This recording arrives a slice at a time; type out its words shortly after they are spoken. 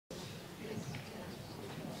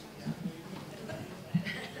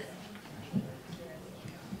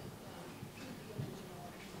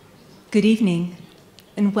Good evening,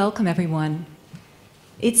 and welcome everyone.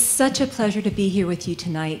 It's such a pleasure to be here with you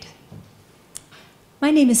tonight.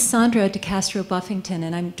 My name is Sandra de Castro Buffington,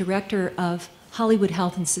 and I'm director of Hollywood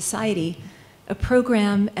Health and Society, a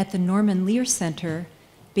program at the Norman Lear Center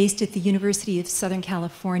based at the University of Southern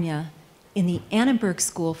California in the Annenberg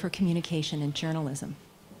School for Communication and Journalism.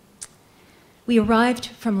 We arrived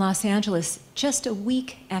from Los Angeles just a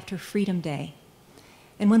week after Freedom Day,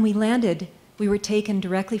 and when we landed, we were taken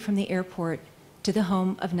directly from the airport to the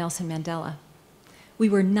home of Nelson Mandela. We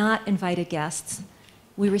were not invited guests.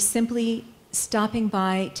 We were simply stopping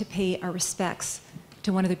by to pay our respects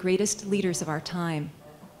to one of the greatest leaders of our time.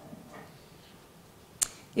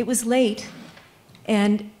 It was late,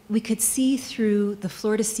 and we could see through the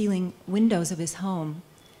floor-to-ceiling windows of his home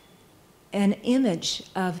an image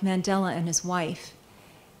of Mandela and his wife,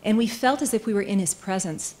 and we felt as if we were in his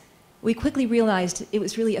presence. We quickly realized it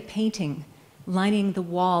was really a painting lining the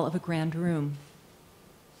wall of a grand room.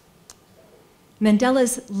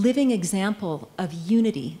 Mandela's living example of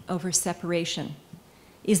unity over separation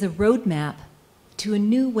is a roadmap to a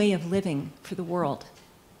new way of living for the world.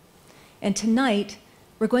 And tonight,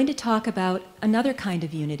 we're going to talk about another kind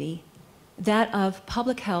of unity, that of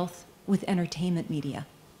public health with entertainment media.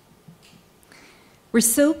 We're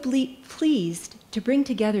so pleased to bring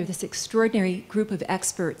together this extraordinary group of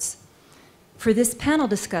experts for this panel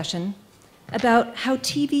discussion about how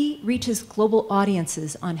TV reaches global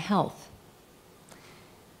audiences on health.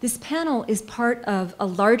 This panel is part of a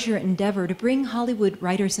larger endeavor to bring Hollywood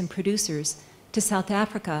writers and producers to South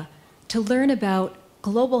Africa to learn about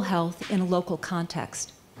global health in a local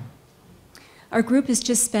context. Our group has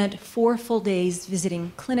just spent 4 full days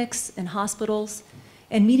visiting clinics and hospitals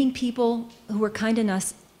and meeting people who were kind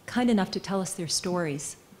enough to tell us their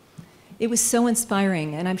stories. It was so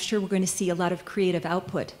inspiring, and I'm sure we're going to see a lot of creative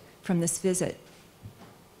output from this visit.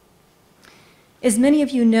 As many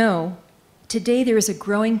of you know, today there is a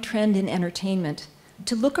growing trend in entertainment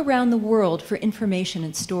to look around the world for information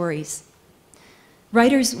and stories.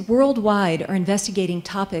 Writers worldwide are investigating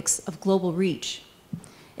topics of global reach,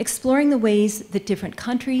 exploring the ways that different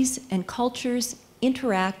countries and cultures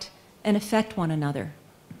interact and affect one another.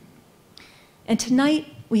 And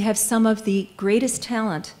tonight we have some of the greatest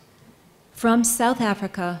talent from South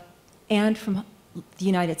Africa and from the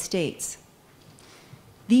United States.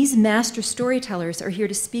 These master storytellers are here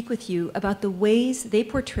to speak with you about the ways they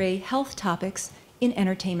portray health topics in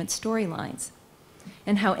entertainment storylines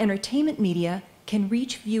and how entertainment media can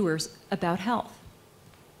reach viewers about health.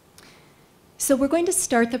 So we're going to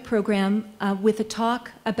start the program with a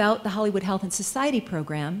talk about the Hollywood Health and Society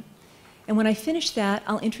program. And when I finish that,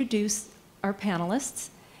 I'll introduce our panelists,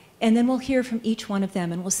 and then we'll hear from each one of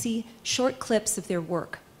them, and we'll see short clips of their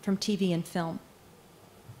work from TV and film.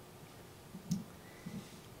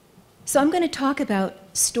 So I'm going to talk about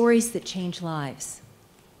stories that change lives.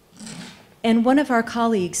 And one of our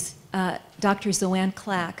colleagues, Dr. Zoanne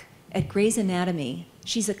Clack at Grey's Anatomy,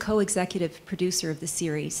 she's a co-executive producer of the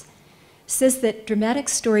series, says that dramatic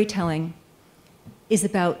storytelling is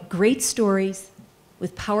about great stories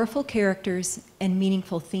with powerful characters and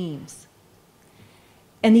meaningful themes.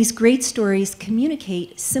 And these great stories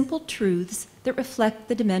communicate simple truths that reflect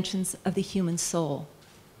the dimensions of the human soul.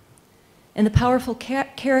 And the powerful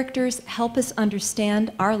characters help us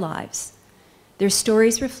understand our lives. Their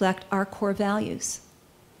stories reflect our core values.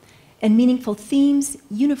 And meaningful themes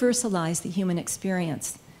universalize the human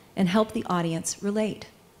experience and help the audience relate.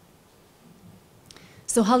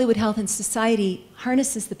 So Hollywood Health and Society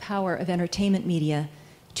harnesses the power of entertainment media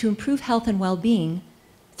to improve health and well-being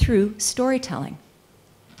through storytelling.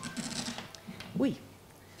 I'm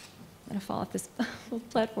gonna fall off this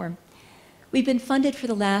platform. We've been funded for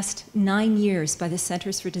the last 9 years by the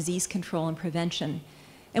Centers for Disease Control and Prevention,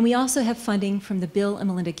 and we also have funding from the Bill and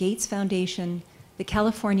Melinda Gates Foundation, the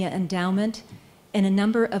California Endowment, and a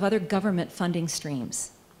number of other government funding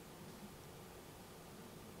streams.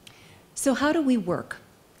 So how do we work?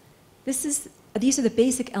 These are the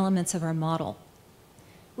basic elements of our model.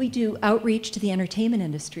 We do outreach to the entertainment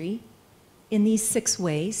industry in these 6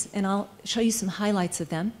 ways, and I'll show you some highlights of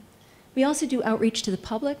them. We also do outreach to the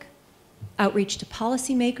public, outreach to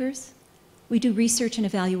policymakers. We do research and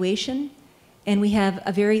evaluation, and we have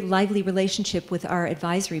a very lively relationship with our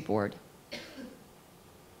advisory board.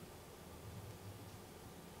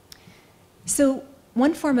 So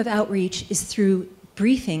one form of outreach is through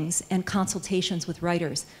briefings and consultations with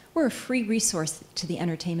writers. We're a free resource to the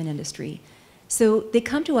entertainment industry. So they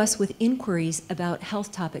come to us with inquiries about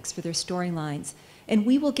health topics for their storylines, and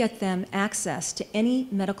we will get them access to any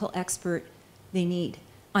medical expert they need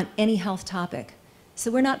on any health topic So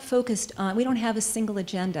we're not focused on, we don't have a single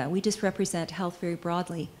agenda. We just represent health very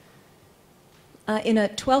broadly. In a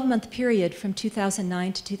 12-month period from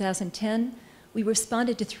 2009 to 2010, we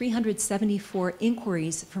responded to 374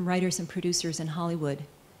 inquiries from writers and producers in Hollywood.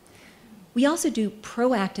 We also do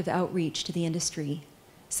proactive outreach to the industry.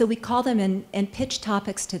 So we call them and pitch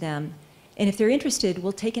topics to them. And if they're interested,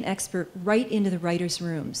 we'll take an expert right into the writers'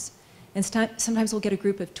 rooms. And sometimes we'll get a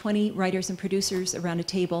group of 20 writers and producers around a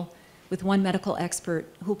table with one medical expert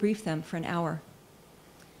who'll brief them for an hour.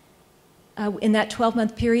 In that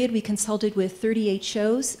 12-month period, we consulted with 38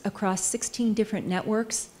 shows across 16 different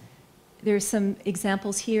networks. There's some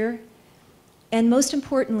examples here. And most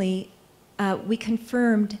importantly, we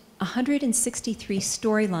confirmed 163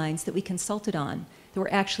 storylines that we consulted on that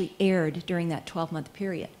were actually aired during that 12-month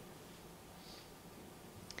period.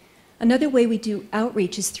 Another way we do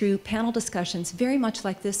outreach is through panel discussions, very much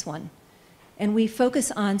like this one. And we focus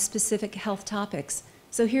on specific health topics.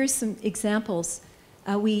 So here's some examples.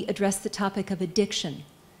 We address the topic of addiction,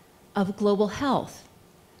 of global health,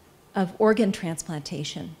 of organ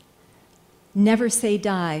transplantation. Never say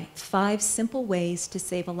die, 5 simple ways to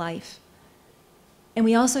save a life. And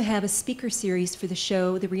we also have a speaker series for the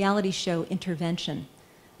show, the reality show Intervention.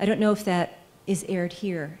 I don't know if that is aired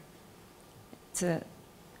here.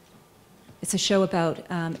 It's a show about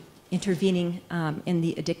intervening in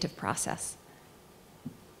the addictive process.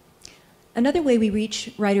 Another way we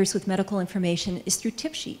reach writers with medical information is through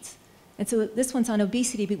tip sheets. And so this one's on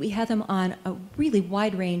obesity, but we have them on a really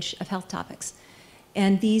wide range of health topics.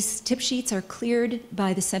 And these tip sheets are cleared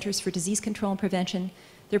by the Centers for Disease Control and Prevention.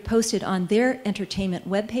 They're posted on their entertainment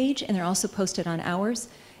webpage, and they're also posted on ours.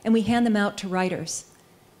 And we hand them out to writers.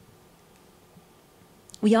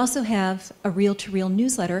 We also have a reel-to-reel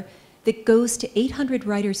newsletter that goes to 800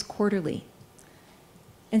 writers quarterly.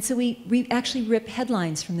 And so we actually rip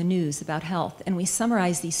headlines from the news about health, and we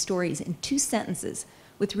summarize these stories in 2 sentences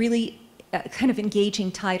with really kind of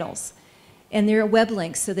engaging titles. And there are web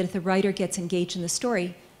links so that if the writer gets engaged in the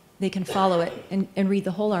story, they can follow it and read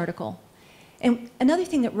the whole article. And another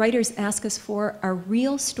thing that writers ask us for are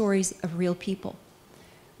real stories of real people.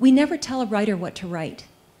 We never tell a writer what to write.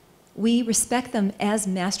 We respect them as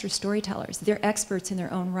master storytellers. They're experts in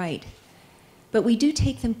their own right. But we do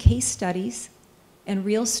take them case studies and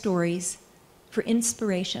real stories for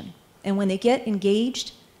inspiration. And when they get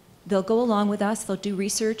engaged, they'll go along with us, they'll do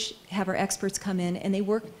research, have our experts come in, and they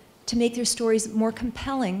work to make their stories more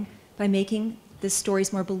compelling by making the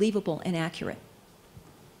stories more believable and accurate.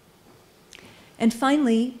 And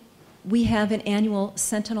finally, we have an annual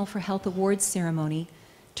Sentinel for Health Awards ceremony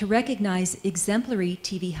to recognize exemplary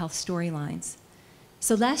TV health storylines.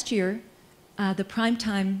 So last year, the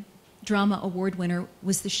Primetime Drama Award winner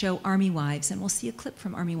was the show Army Wives, and we'll see a clip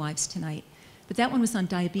from Army Wives tonight. But that one was on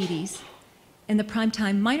diabetes. And the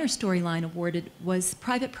Primetime Minor Storyline awarded was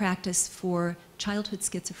Private Practice for Childhood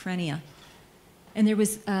Schizophrenia. And there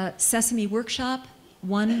was a Sesame Workshop,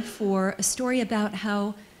 one for a story about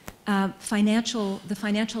how the financial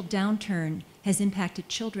downturn has impacted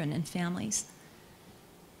children and families.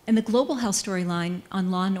 And the Global Health Storyline on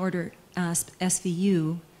Law and Order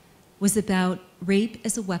SVU was about rape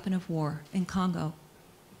as a weapon of war in Congo.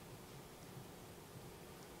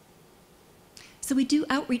 So we do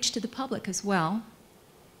outreach to the public as well.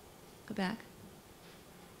 Go back.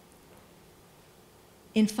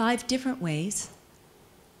 In 5 different ways.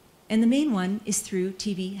 And the main one is through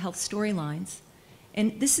TV health storylines.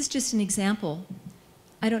 And this is just an example.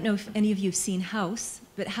 I don't know if any of you have seen House,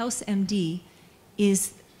 but House MD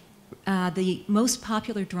is the most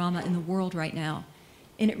popular drama in the world right now.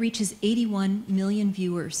 And it reaches 81 million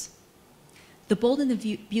viewers. The Bold and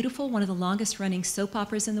the Beautiful, one of the longest running soap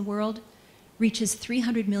operas in the world, reaches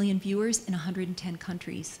 300 million viewers in 110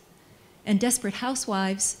 countries. And Desperate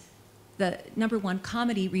Housewives, the #1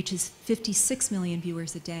 comedy, reaches 56 million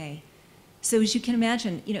viewers a day. So as you can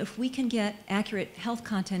imagine, if we can get accurate health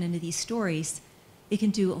content into these stories, it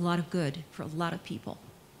can do a lot of good for a lot of people.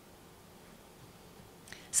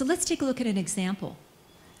 So let's take a look at an example.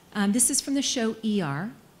 This is from the show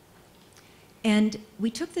ER. And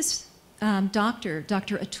we took this Dr.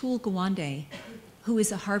 Atul Gawande, who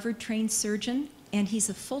is a Harvard-trained surgeon, and he's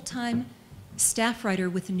a full-time staff writer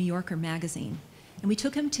with the New Yorker magazine. And we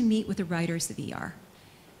took him to meet with the writers of ER.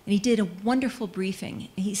 And he did a wonderful briefing.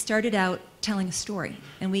 He started out telling a story,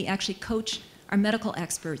 and we actually coach our medical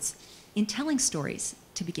experts in telling stories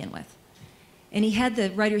to begin with. And he had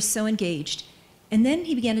the writers so engaged. And then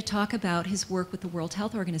he began to talk about his work with the World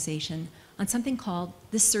Health Organization on something called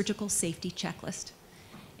the Surgical Safety Checklist.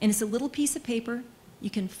 And it's a little piece of paper you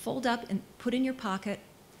can fold up and put in your pocket.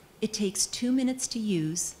 It takes 2 minutes to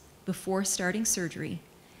use before starting surgery,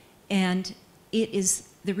 and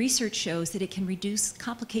the research shows that it can reduce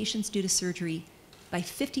complications due to surgery by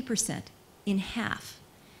 50%, in half.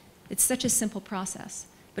 It's such a simple process,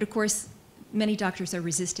 but of course, many doctors are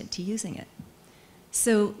resistant to using it.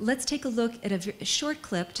 So let's take a look at a short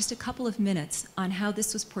clip, just a couple of minutes, on how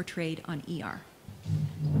this was portrayed on ER.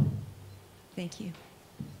 Thank you.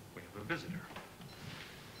 We have a visitor.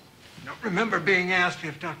 Now, remember being asked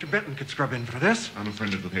if Dr. Benton could scrub in for this? I'm a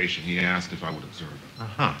friend of the patient. He asked if I would observe him.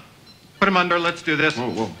 Uh-huh. Put him under. Let's do this. Whoa,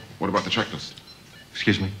 whoa. What about the checklist?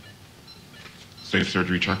 Excuse me? Safe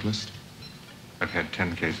surgery checklist? I've had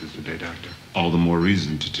 10 cases today, Doctor. All the more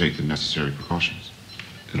reason to take the necessary precautions.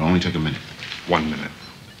 It'll only take a minute. 1 minute.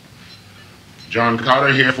 John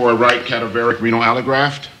Carter here for a right cadaveric renal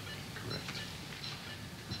allograft. Correct.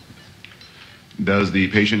 Does the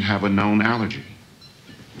patient have a known allergy?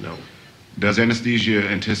 No. Does anesthesia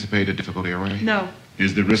anticipate a difficult airway? No.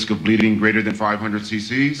 Is the risk of bleeding greater than 500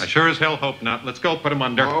 cc's? I sure as hell hope not. Let's go. Put him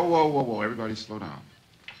under. Whoa, whoa, whoa, whoa. Everybody slow down.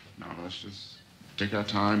 Now, let's just take our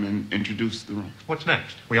time and introduce the room. What's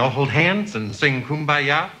next? We all hold hands and sing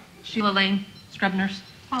Kumbaya? Sheila Lane, scrub nurse.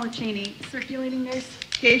 Paula Cheney, circulating nurse.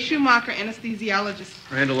 Kay Schumacher, anesthesiologist.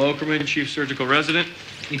 Randall Okerman, chief surgical resident.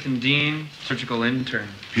 Ethan Dean, surgical intern.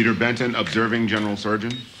 Peter Benton, observing general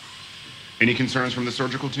surgeon. Any concerns from the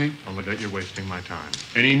surgical team? Only that you're wasting my time.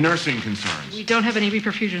 Any nursing concerns? We don't have any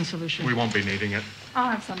reperfusion solution. We won't be needing it. I'll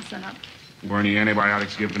have some sent up. Were any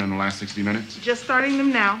antibiotics given in the last 60 minutes? Just starting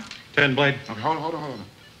them now. 10 blade. Okay, hold on.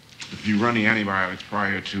 If you run the antibiotics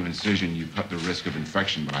prior to incision, you cut the risk of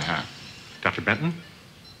infection by half. Dr. Benton,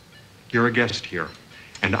 you're a guest here,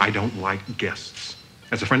 and I don't like guests.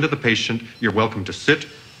 As a friend of the patient, you're welcome to sit,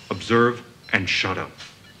 observe, and shut up.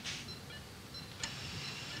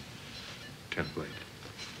 10 blade.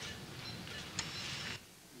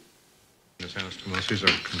 His anastomoses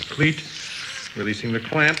are complete. Releasing the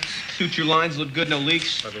clamps. Suture lines look good, no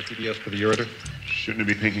leaks. 5-OTDS for the ureter. Shouldn't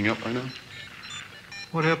it be pinking up by now?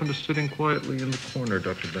 What happened to sitting quietly in the corner,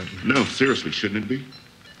 Dr. Benton? No, seriously, shouldn't it be?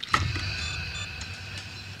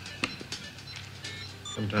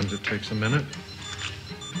 Sometimes it takes a minute.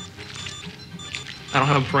 I don't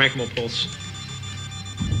have a parenchymal pulse.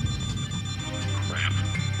 Crap.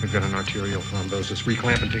 We've got an arterial thrombosis.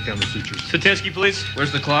 Reclamp and take down the sutures. Satansky, please.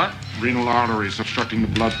 Where's the clot? Renal artery is obstructing the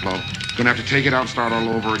blood flow. Gonna have to take it out and start all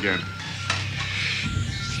over again.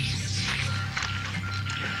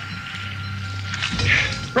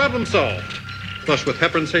 Problem solved. Flush with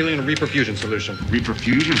heparin, saline, and reperfusion solution.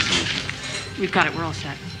 Reperfusion solution? We've got it. We're all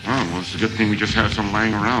set. Oh, well, it's a good thing we just have some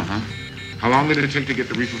laying around, huh? How long did it take to get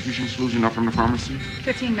the reperfusion solution up from the pharmacy?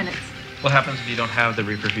 15 minutes. What happens if you don't have the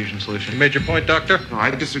reperfusion solution? You made your point, Doctor? No,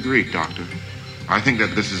 I disagree, Doctor. I think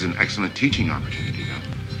that this is an excellent teaching opportunity, though.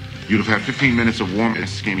 You'd have had 15 minutes of warm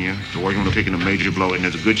ischemia. The organ would have taken a major blow, and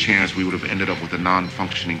there's a good chance we would have ended up with a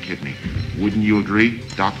non-functioning kidney. Wouldn't you agree,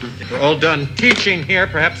 Doctor? We're all done teaching here.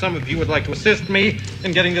 Perhaps some of you would like to assist me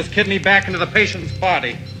in getting this kidney back into the patient's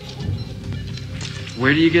body.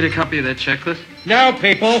 Where do you get a copy of that checklist? Now,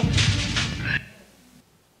 people!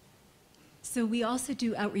 So we also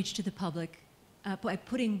do outreach to the public by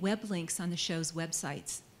putting web links on the show's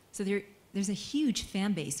websites. So there's a huge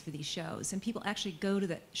fan base for these shows, and people actually go to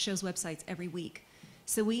the show's websites every week.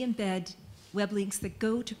 So we embed web links that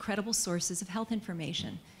go to credible sources of health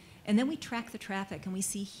information. And then we track the traffic, and we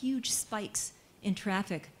see huge spikes in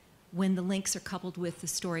traffic when the links are coupled with the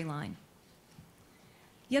storyline.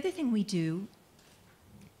 The other thing we do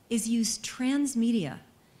is use transmedia.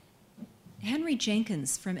 Henry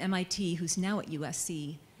Jenkins from MIT, who's now at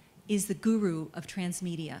USC, is the guru of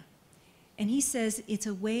transmedia. And he says it's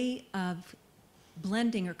a way of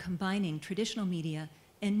blending or combining traditional media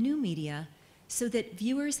and new media so that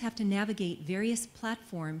viewers have to navigate various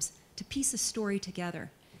platforms to piece a story together.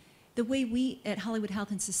 The way we at Hollywood Health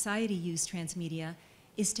and Society use transmedia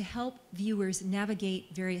is to help viewers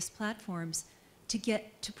navigate various platforms to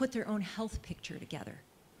put their own health picture together.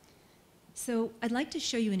 So I'd like to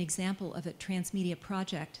show you an example of a transmedia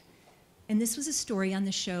project. And this was a story on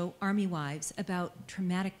the show Army Wives about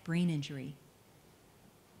traumatic brain injury.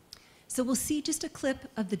 So we'll see just a clip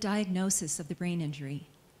of the diagnosis of the brain injury.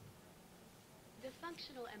 The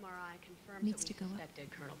functional MRI confirms what we suspected,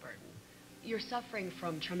 Colonel Burton. You're suffering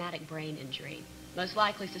from traumatic brain injury, most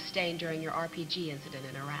likely sustained during your RPG incident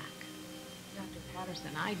in Iraq. Dr.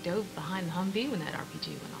 Patterson, I dove behind the Humvee when that RPG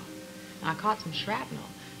went off. And I caught some shrapnel,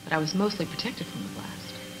 but I was mostly protected from the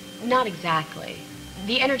blast. Not exactly.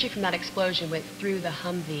 The energy from that explosion went through the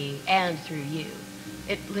Humvee and through you.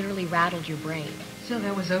 It literally rattled your brain. Still,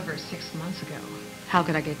 that was over 6 months ago. How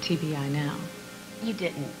could I get TBI now? You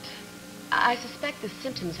didn't. I suspect the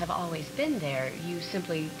symptoms have always been there. You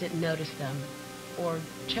simply didn't notice them or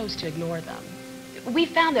chose to ignore them. We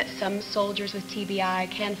found that some soldiers with TBI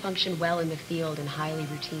can function well in the field in highly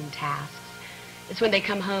routine tasks. It's when they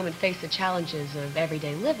come home and face the challenges of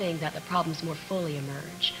everyday living that the problems more fully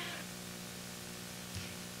emerge.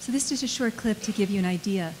 So this is a short clip to give you an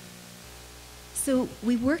idea. So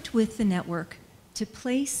we worked with the network to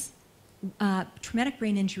place traumatic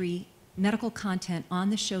brain injury medical content on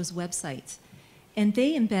the show's websites. And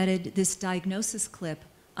they embedded this diagnosis clip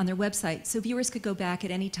on their website so viewers could go back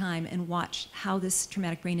at any time and watch how this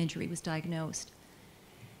traumatic brain injury was diagnosed.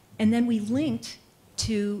 And then we linked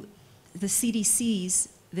to the CDC's,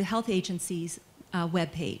 the health agency's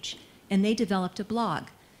webpage, and they developed a blog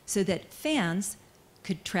so that fans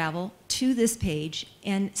could travel to this page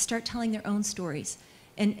and start telling their own stories.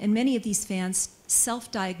 And many of these fans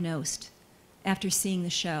self-diagnosed after seeing the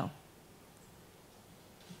show.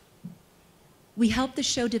 We helped the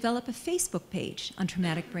show develop a Facebook page on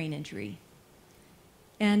traumatic brain injury.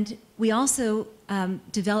 And we also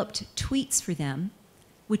developed tweets for them,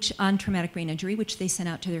 which on traumatic brain injury, which they sent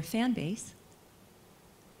out to their fan base.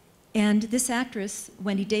 And this actress,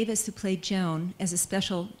 Wendy Davis, who played Joan, as a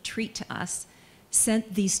special treat to us,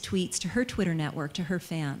 sent these tweets to her Twitter network, to her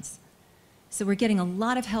fans. So we're getting a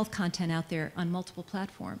lot of health content out there on multiple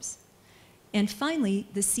platforms. And finally,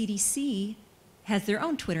 the CDC has their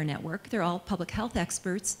own Twitter network. They're all public health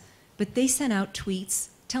experts, but they sent out tweets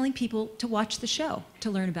telling people to watch the show to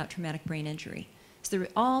learn about traumatic brain injury. So there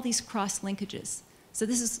are all these cross-linkages. So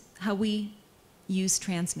this is how we use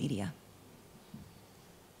transmedia.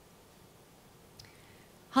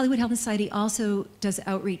 Hollywood Health Society also does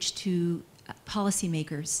outreach to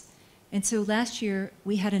policymakers. And so last year,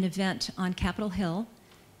 we had an event on Capitol Hill,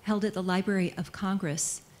 held at the Library of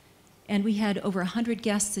Congress, and we had over 100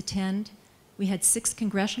 guests attend. We had 6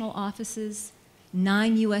 congressional offices,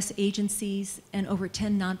 9 US agencies, and over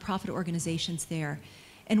 10 nonprofit organizations there.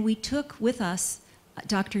 And we took with us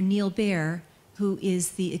Dr. Neil Baer, who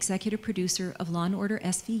is the executive producer of Law & Order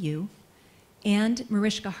SVU, and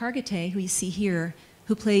Mariska Hargitay, who you see here,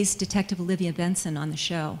 who plays Detective Olivia Benson on the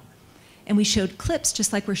show. And we showed clips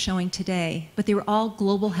just like we're showing today, but they were all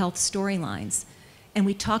global health storylines. And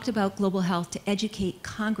we talked about global health to educate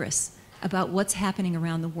Congress about what's happening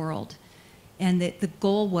around the world. And the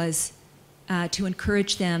goal was to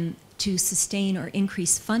encourage them to sustain or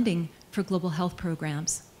increase funding for global health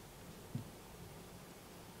programs.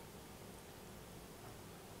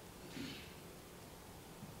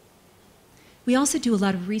 We also do a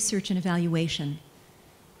lot of research and evaluation.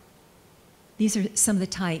 These are some of the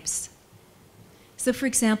types. So for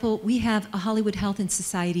example, we have a Hollywood Health and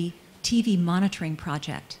Society TV monitoring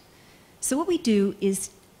project. So what we do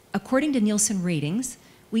is, according to Nielsen ratings,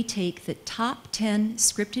 we take the top 10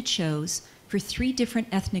 scripted shows for 3 different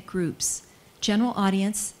ethnic groups: general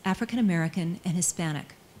audience, African American, and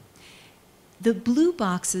Hispanic. The blue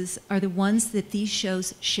boxes are the ones that these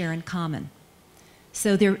shows share in common.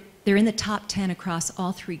 So they're in the top 10 across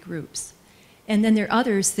all 3 groups. And then there are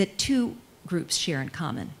others that 2 groups share in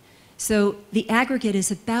common. So the aggregate is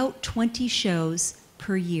about 20 shows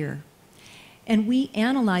per year. And we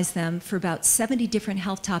analyze them for about 70 different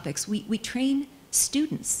health topics. We train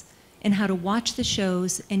students in how to watch the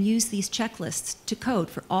shows and use these checklists to code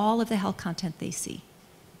for all of the health content they see.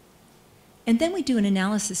 And then we do an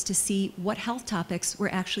analysis to see what health topics we're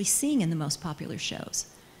actually seeing in the most popular shows.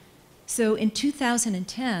 So in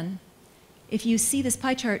 2010, if you see this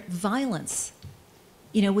pie chart, violence,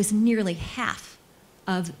 was nearly half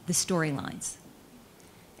of the storylines.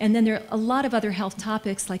 And then there are a lot of other health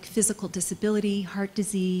topics like physical disability, heart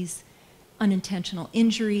disease, unintentional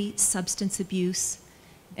injury, substance abuse.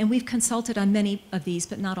 And we've consulted on many of these,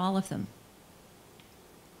 but not all of them.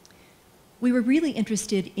 We were really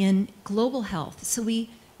interested in global health. So we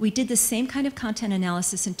did the same kind of content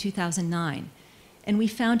analysis in 2009. And we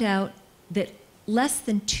found out that less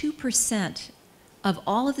than 2% of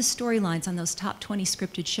all of the storylines on those top 20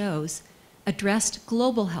 scripted shows addressed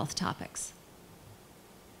global health topics.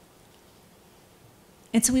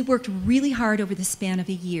 And so we worked really hard over the span of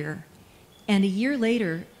a year. And a year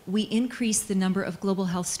later, we increased the number of global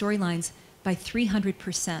health storylines by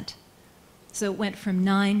 300%. So it went from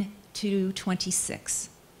 9 to 26.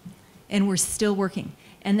 And we're still working.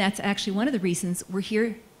 And that's actually one of the reasons we're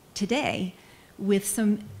here today with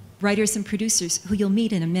some writers and producers who you'll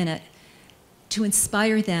meet in a minute to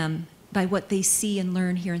inspire them by what they see and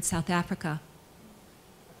learn here in South Africa.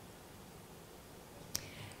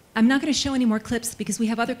 I'm not going to show any more clips because we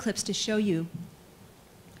have other clips to show you.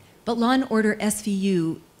 But Law & Order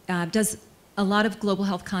SVU does a lot of global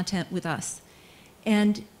health content with us.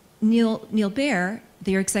 And Neil Baer,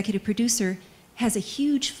 their executive producer, has a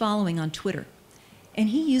huge following on Twitter. And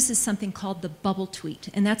he uses something called the bubble tweet,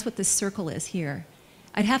 and that's what this circle is here.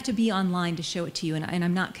 I'd have to be online to show it to you, and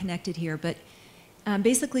I'm not connected here, but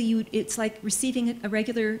basically it's like receiving a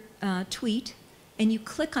regular tweet, and you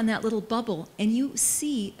click on that little bubble, and you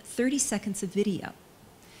see 30 seconds of video.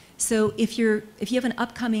 So if you have an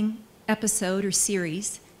upcoming episode or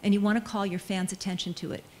series, and you want to call your fans' attention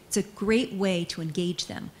to it, it's a great way to engage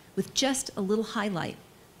them with just a little highlight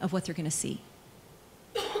of what they're going to see.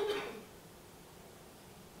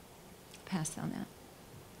 Pass on that.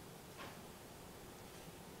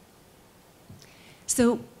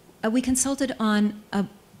 So we consulted on a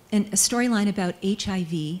storyline about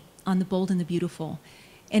HIV on The Bold and the Beautiful.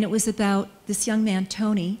 And it was about this young man,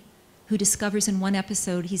 Tony, who discovers in one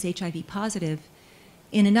episode he's HIV positive.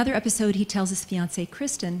 In another episode, he tells his fiancée,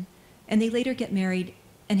 Kristen, and they later get married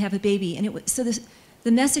and have a baby. And so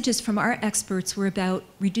the messages from our experts were about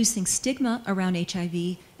reducing stigma around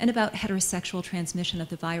HIV and about heterosexual transmission of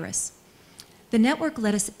the virus. The network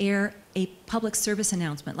let us air a public service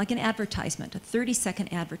announcement, like an advertisement, a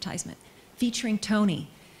 30-second advertisement, featuring Tony.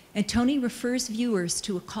 And Tony refers viewers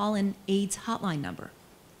to a call-in AIDS hotline number.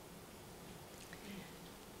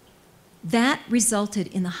 That resulted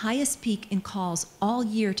in the highest peak in calls all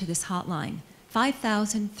year to this hotline,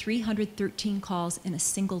 5,313 calls in a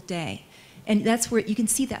single day. And that's where you can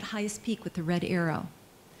see that highest peak with the red arrow.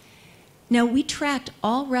 Now, we tracked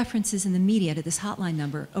all references in the media to this hotline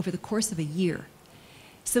number over the course of a year.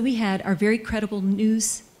 So we had our very credible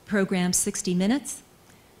news program, 60 Minutes,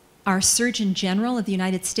 our Surgeon General of the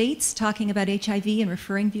United States talking about HIV and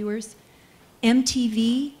referring viewers,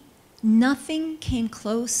 MTV. Nothing came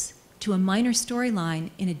close to a minor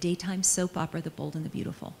storyline in a daytime soap opera, The Bold and the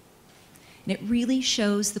Beautiful. And it really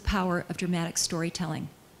shows the power of dramatic storytelling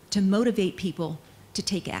to motivate people to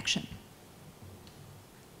take action.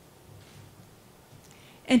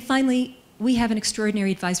 And finally, we have an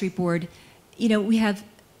extraordinary advisory board. You know, we have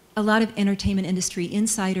a lot of entertainment industry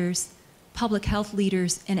insiders, public health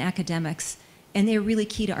leaders, and academics, and they're really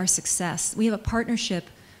key to our success. We have a partnership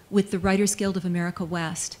with the Writers Guild of America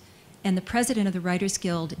West, and the president of the Writers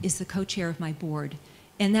Guild is the co-chair of my board,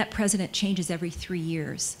 and that president changes every 3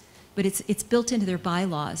 years. But it's built into their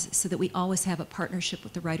bylaws so that we always have a partnership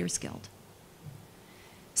with the Writers Guild.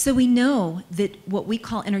 So we know that what we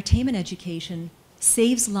call entertainment education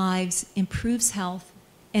saves lives, improves health,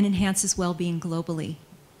 and enhances well-being globally.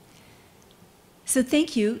 So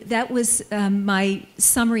thank you. That was my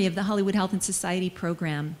summary of the Hollywood Health and Society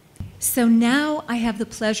program. So now I have the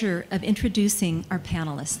pleasure of introducing our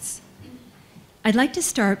panelists. I'd like to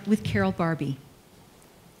start with Carol Barbee.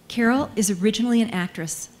 Carol is originally an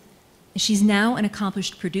actress. She's now an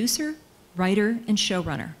accomplished producer, writer, and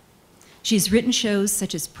showrunner. She's written shows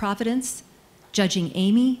such as Providence, Judging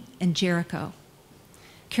Amy, and Jericho.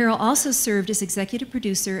 Carol also served as executive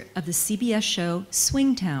producer of the CBS show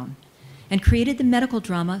Swingtown and created the medical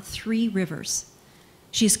drama 3 Rivers.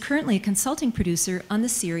 She is currently a consulting producer on the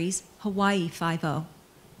series Hawaii Five-0.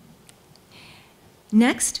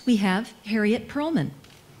 Next, we have Harriet Perlman.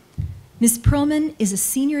 Ms. Perlman is a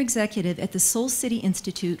senior executive at the Soul City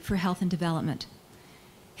Institute for Health and Development.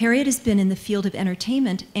 Harriet has been in the field of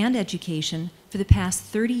entertainment and education for the past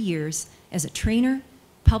 30 years as a trainer,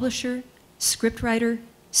 publisher, scriptwriter,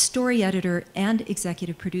 story editor, and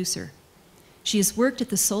executive producer. She has worked at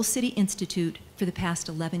the Soul City Institute for the past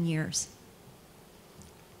 11 years.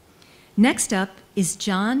 Next up is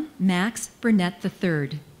John Max Burnett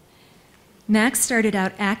III. Max started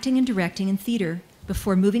out acting and directing in theater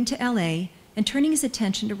before moving to LA and turning his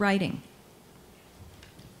attention to writing.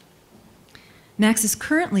 Max is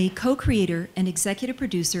currently co-creator and executive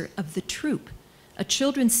producer of The Troop, a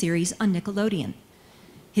children's series on Nickelodeon.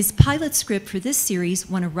 His pilot script for this series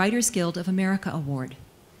won a Writers Guild of America award.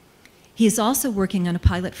 He is also working on a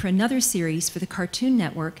pilot for another series for the Cartoon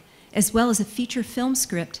Network, as well as a feature film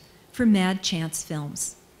script for Mad Chance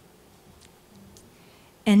Films.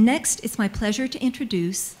 And next, it's my pleasure to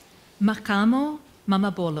introduce Makgano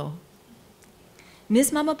Mamabolo.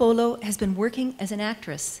 Ms. Mamabolo has been working as an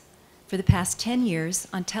actress for the past 10 years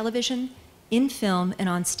on television, in film, and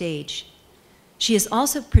on stage. She has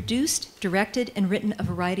also produced, directed, and written a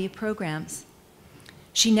variety of programs.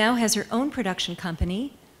 She now has her own production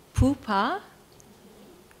company, Pupa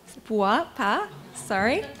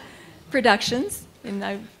Productions, and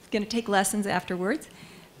I'm going to take lessons afterwards,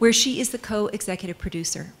 where she is the co-executive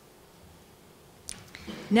producer.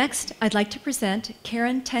 Next, I'd like to present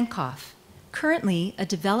Karen Tenkhoff, currently a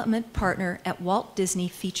development partner at Walt Disney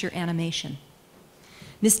Feature Animation.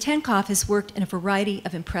 Ms. Tenkhoff has worked in a variety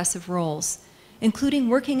of impressive roles, including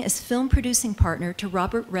working as film producing partner to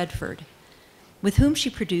Robert Redford, with whom she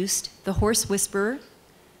produced The Horse Whisperer,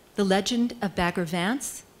 The Legend of Bagger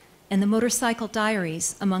Vance, and The Motorcycle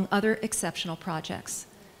Diaries, among other exceptional projects.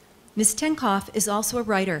 Ms. Tenkhoff is also a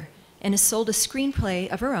writer and has sold a screenplay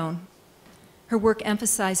of her own. Her work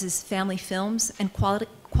emphasizes family films and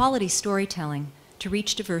quality storytelling to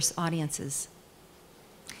reach diverse audiences.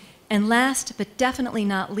 And last, but definitely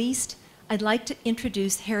not least, I'd like to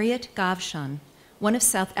introduce Harriet Gavshon, one of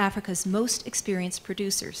South Africa's most experienced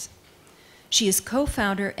producers. She is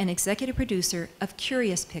co-founder and executive producer of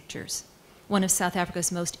Curious Pictures, one of South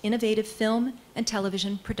Africa's most innovative film and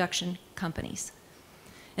television production companies.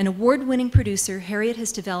 An award-winning producer, Harriet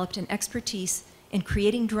has developed an expertise in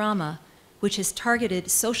creating drama which has targeted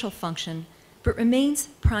social function but remains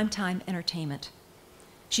primetime entertainment.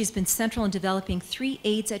 She's been central in developing 3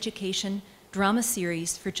 AIDS education drama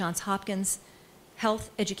series for Johns Hopkins Health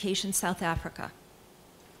Education South Africa.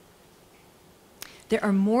 There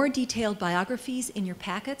are more detailed biographies in your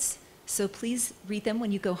packets, so please read them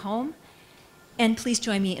when you go home. And please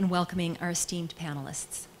join me in welcoming our esteemed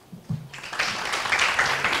panelists.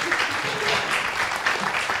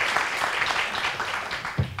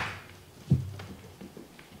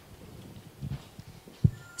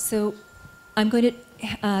 So I'm going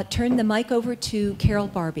to turn the mic over to Carol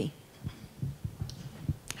Barbee.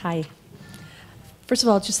 Hi. First of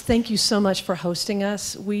all, just thank you so much for hosting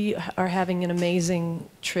us. We are having an amazing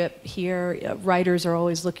trip here. Writers are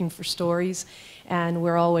always looking for stories, and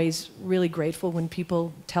we're always really grateful when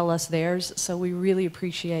people tell us theirs. So we really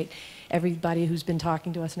appreciate everybody who's been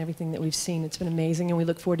talking to us and everything that we've seen. It's been amazing, and we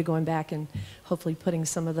look forward to going back and hopefully putting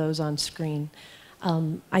some of those on screen.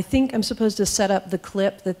 I think I'm supposed to set up the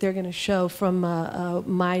clip that they're going to show from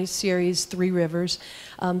my series, 3 Rivers.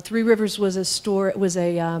 3 Rivers was a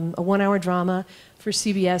 1-hour drama for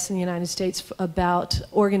CBS in the United States about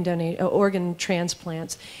organ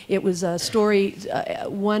transplants. It was a story,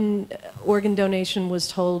 one organ donation was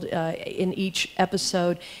told in each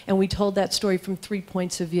episode, and we told that story from 3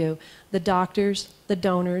 points of view: the doctors, the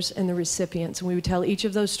donors, and the recipients. And we would tell each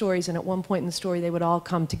of those stories, and at one point in the story they would all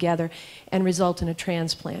come together and result in a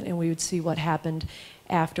transplant, and we would see what happened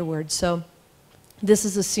afterwards. So this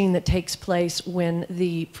is a scene that takes place when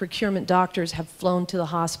the procurement doctors have flown to the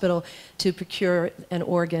hospital to procure an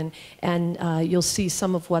organ, and you'll see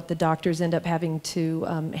some of what the doctors end up having to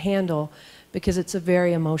handle, because it's a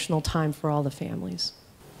very emotional time for all the families.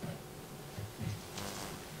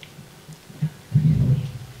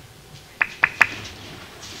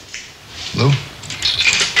 Hello?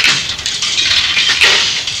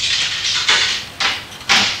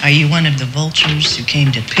 Are you one of the vultures who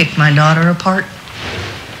came to pick my daughter apart?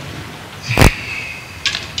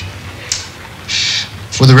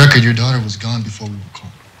 For the record, your daughter was gone before we were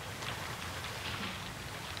called.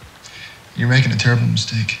 You're making a terrible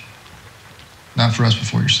mistake. Not for us, but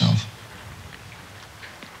for yourself.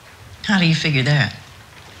 How do you figure that?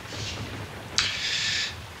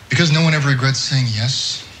 Because no one ever regrets saying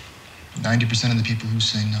yes. 90% of the people who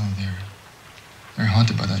say no, they're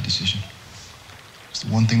haunted by that decision. It's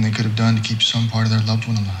the one thing they could have done to keep some part of their loved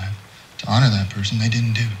one alive, to honor that person, they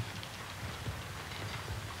didn't do.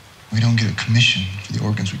 We don't get a commission for the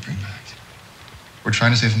organs we bring back. We're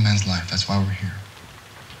trying to save a man's life. That's why we're here.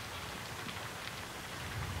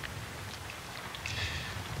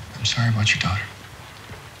 I'm sorry about your daughter.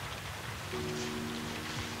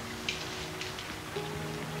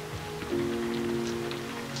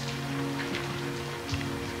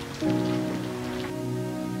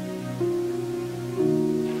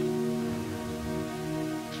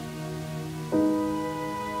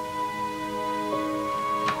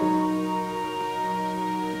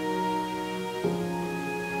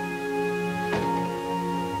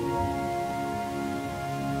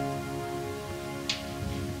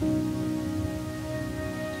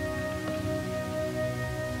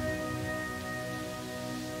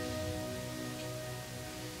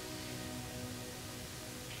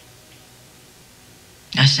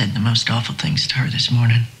 I said the most awful things to her this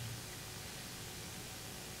morning.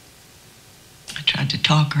 I tried to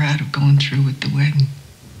talk her out of going through with the wedding.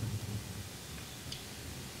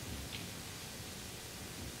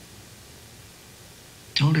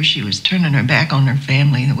 Told her she was turning her back on her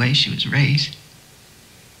family the way she was raised.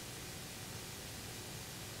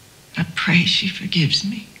 I pray she forgives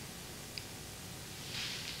me.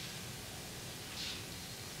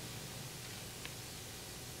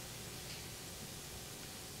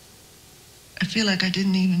 I feel like I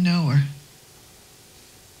didn't even know her.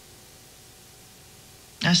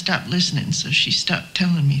 I stopped listening, so she stopped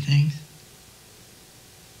telling me things.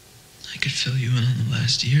 I could fill you in on the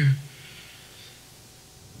last year.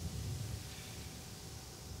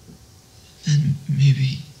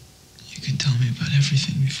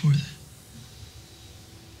 before that.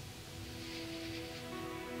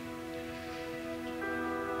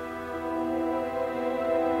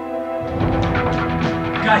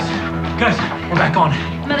 Guys, we're back on.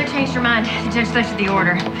 Mother changed her mind. The judge lifted the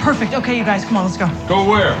order. Perfect. Okay, you guys, come on, let's go. Go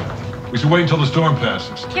where? We should wait until the storm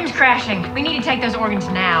passes. Kim's crashing. We need to take those organs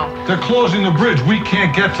now. They're closing the bridge. We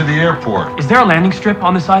can't get to the airport. Is there a landing strip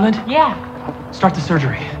on this island? Yeah. Start the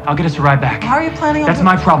surgery. I'll get us a ride back. How are you planning on... That's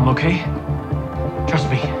my problem, okay? Trust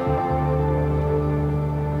me.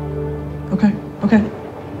 Okay.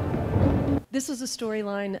 This was a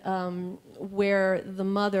storyline where the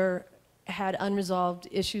mother had unresolved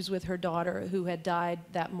issues with her daughter who had died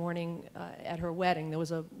that morning at her wedding. There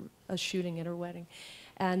was a shooting at her wedding.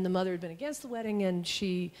 And the mother had been against the wedding, and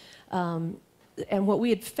she, and what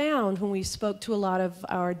we had found when we spoke to a lot of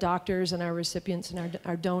our doctors and our recipients and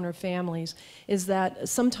our donor families is that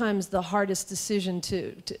sometimes the hardest decision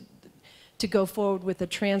to go forward with a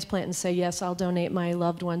transplant and say, yes, I'll donate my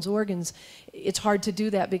loved one's organs, it's hard to do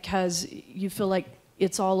that because you feel like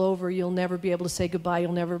it's all over. You'll never be able to say goodbye.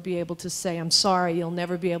 You'll never be able to say, I'm sorry. You'll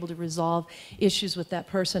never be able to resolve issues with that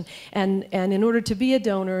person. And in order to be a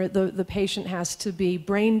donor, the patient has to be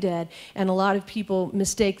brain dead. And a lot of people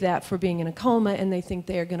mistake that for being in a coma, and they think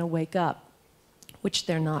they're going to wake up, which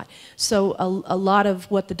they're not. So a lot of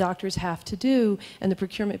what the doctors have to do and the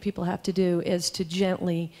procurement people have to do is to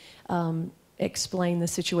gently explain the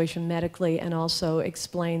situation medically and also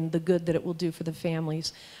explain the good that it will do for the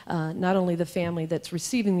families. Not only the family that's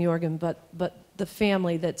receiving the organ, but the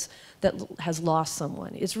family that has lost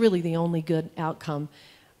someone. It's really the only good outcome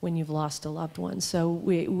when you've lost a loved one. So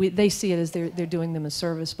they see it as they're doing them a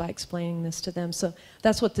service by explaining this to them. So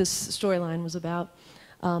that's what this storyline was about.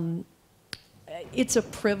 It's a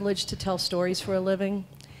privilege to tell stories for a living.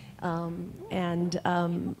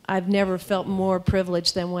 I've never felt more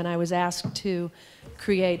privileged than when I was asked to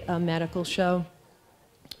create a medical show,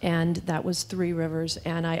 and that was Three Rivers.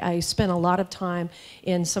 And I spent a lot of time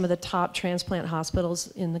in some of the top transplant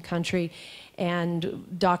hospitals in the country, and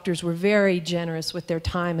doctors were very generous with their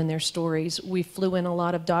time and their stories. We flew in a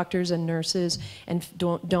lot of doctors and nurses and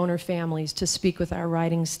donor families to speak with our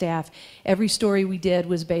writing staff. Every story we did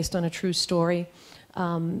was based on a true story.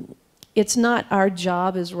 It's not our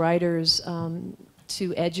job as writers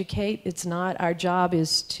to educate. It's not. Our job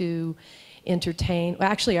is to entertain.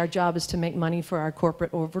 Well, actually, our job is to make money for our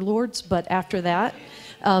corporate overlords. But after that,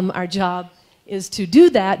 our job is to do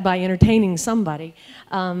that by entertaining somebody.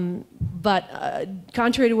 Contrary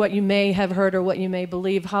to what you may have heard or what you may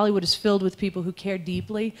believe, Hollywood is filled with people who care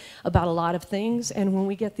deeply about a lot of things. And when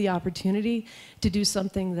we get the opportunity to do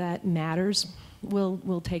something that matters,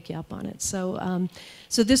 we'll take you up on it. So,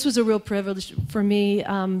 so this was a real privilege for me.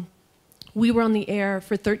 We were on the air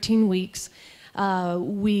for 13 weeks.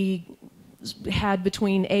 We had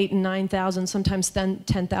between 8,000 and 9,000, sometimes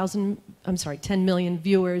 10,000, I'm sorry, 10 million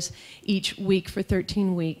viewers each week for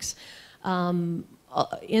 13 weeks.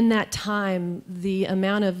 In that time, the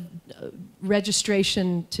amount of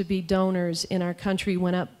registration to be donors in our country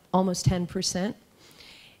went up almost 10%.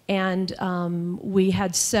 And we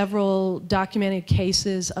had several documented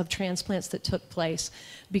cases of transplants that took place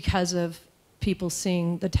because of people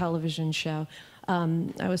seeing the television show.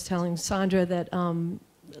 I was telling Sandra that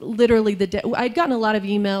literally the day, I'd gotten a lot of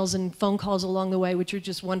emails and phone calls along the way, which are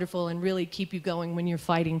just wonderful and really keep you going when you're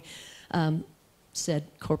fighting said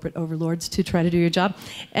corporate overlords to try to do your job.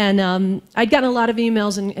 And I'd gotten a lot of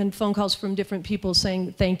emails and phone calls from different people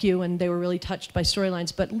saying thank you, and they were really touched by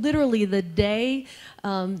storylines. But literally the day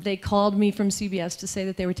they called me from CBS to say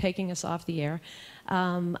that they were taking us off the air,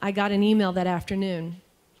 I got an email that afternoon,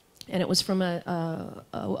 and it was from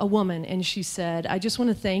a woman, and she said, I just want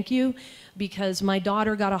to thank you because my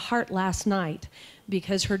daughter got a heart last night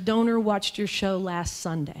because her donor watched your show last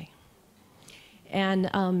Sunday. And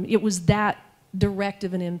it was that direct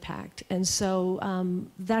of an impact. And so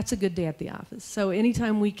that's a good day at the office. So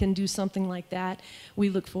anytime we can do something like that, we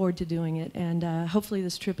look forward to doing it. And hopefully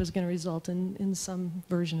this trip is going to result in some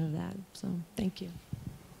version of that. So thank you.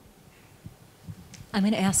 I'm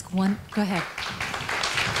going to ask one, go ahead.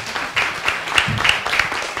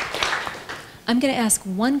 I'm going to ask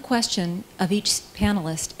one question of each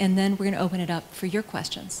panelist, and then we're going to open it up for your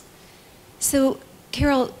questions. So,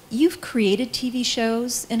 Carol, you've created TV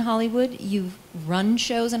shows in Hollywood, you've run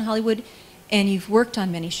shows in Hollywood, and you've worked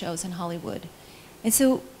on many shows in Hollywood. And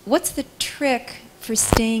so, what's the trick for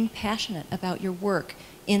staying passionate about your work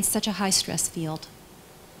in such a high-stress field?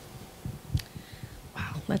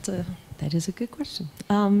 Wow, that is a good question.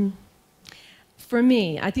 For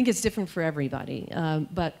me, I think it's different for everybody,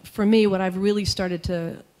 but for me, what I've really started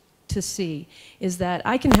to to see is that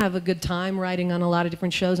I can have a good time writing on a lot of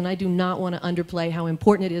different shows, and I do not want to underplay how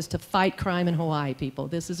important it is to fight crime in Hawaii, people.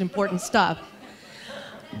 This is important stuff.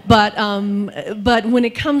 But when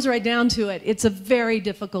it comes right down to it, it's a very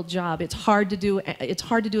difficult job. It's hard to do. It's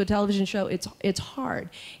hard to do a television show. It's hard.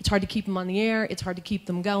 It's hard to keep them on the air. It's hard to keep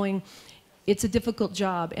them going. It's a difficult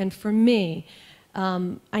job. And for me,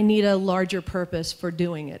 I need a larger purpose for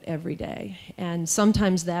doing it every day. And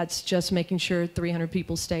sometimes that's just making sure 300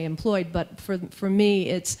 people stay employed. But for me,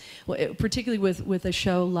 it's particularly with a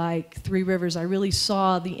show like Three Rivers, I really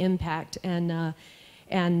saw the impact, and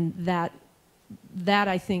that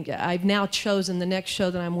I think I've now chosen the next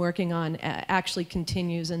show that I'm working on actually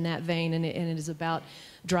continues in that vein, and it is about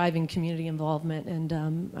driving community involvement, and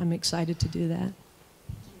I'm excited to do that.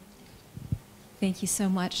 Thank you so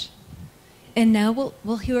much. And now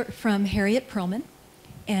we'll hear from Harriet Perlman,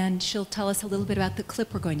 and she'll tell us a little bit about the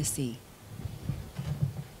clip we're going to see.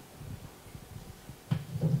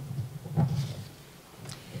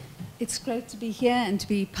 It's great to be here and to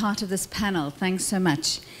be part of this panel. Thanks so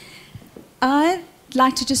much. I'd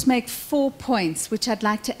like to just make 4 points, which I'd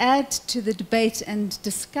like to add to the debate and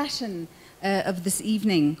discussion of this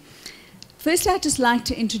evening. Firstly, I'd just like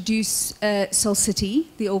to introduce Soul City,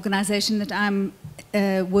 the organization that I'm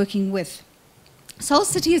working with. Soul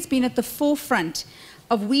City has been at the forefront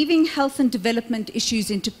of weaving health and development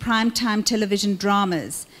issues into primetime television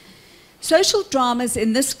dramas. Social dramas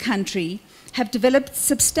in this country have developed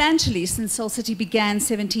substantially since Soul City began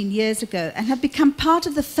 17 years ago and have become part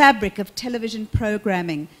of the fabric of television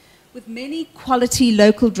programming, with many quality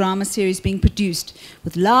local drama series being produced,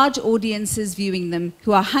 with large audiences viewing them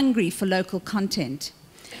who are hungry for local content.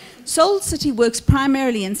 Soul City works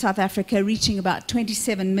primarily in South Africa, reaching about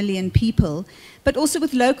 27 million people, but also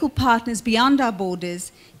with local partners beyond our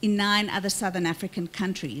borders in 9 other Southern African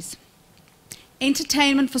countries.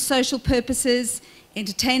 Entertainment for social purposes,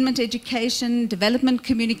 entertainment education, development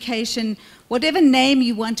communication, whatever name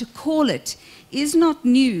you want to call it, is not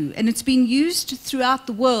new, and it's been used throughout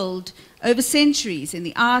the world over centuries in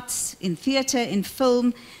the arts, in theater, in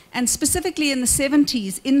film, and specifically in the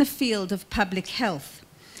 70s in the field of public health.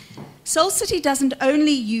 Soul City doesn't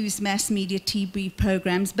only use mass media TV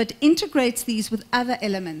programs, but integrates these with other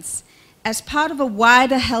elements as part of a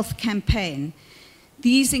wider health campaign.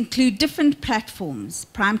 These include different platforms,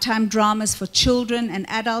 primetime dramas for children and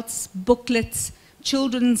adults, booklets,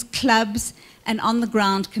 children's clubs, and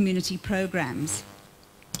on-the-ground community programs.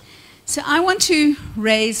 So I want to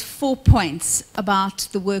raise 4 points about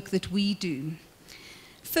the work that we do.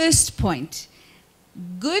 First point,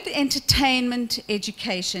 good entertainment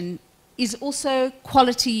education is also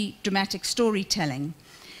quality dramatic storytelling.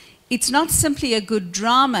 It's not simply a good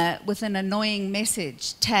drama with an annoying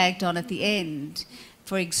message tagged on at the end.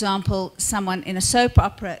 For example, someone in a soap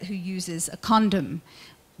opera who uses a condom,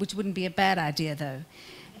 which wouldn't be a bad idea though.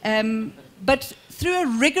 But through a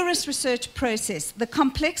rigorous research process, the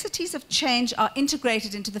complexities of change are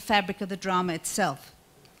integrated into the fabric of the drama itself.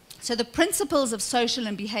 So the principles of social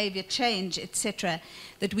and behavior change, etc.,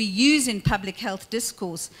 that we use in public health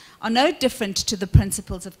discourse are no different to the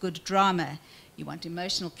principles of good drama. You want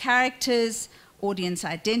emotional characters, audience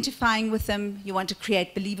identifying with them. You want to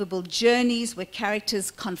create believable journeys where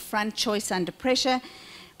characters confront choice under pressure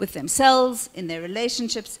with themselves, in their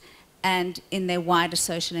relationships, and in their wider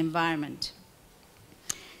social environment.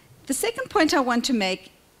 The second point I want to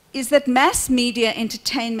make is that mass media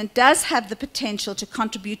entertainment does have the potential to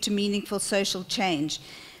contribute to meaningful social change.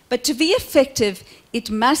 But to be effective, it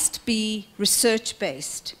must be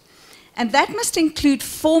research-based. And that must include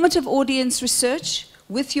formative audience research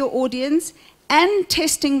with your audience and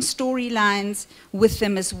testing storylines with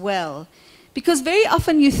them as well. Because very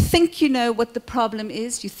often you think you know what the problem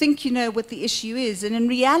is, you think you know what the issue is, and in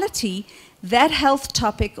reality, that health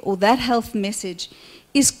topic or that health message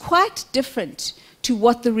is quite different to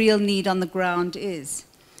what the real need on the ground is.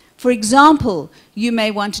 For example, you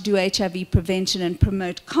may want to do HIV prevention and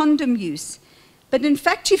promote condom use, but in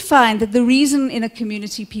fact you find that the reason in a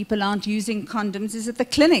community people aren't using condoms is that the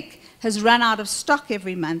clinic has run out of stock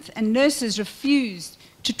every month and nurses refuse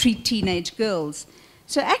to treat teenage girls.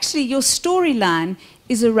 So actually your storyline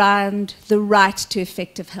is around the right to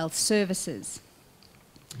effective health services.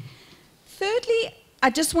 Thirdly, I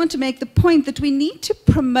just want to make the point that we need to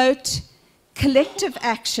promote collective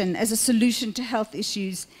action as a solution to health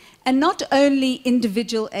issues and not only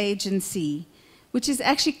individual agency, which is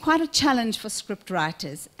actually quite a challenge for script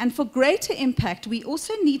writers. And for greater impact, we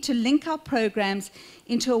also need to link our programs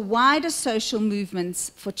into a wider social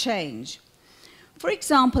movements for change. For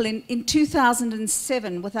example, in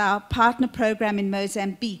 2007, with our partner program in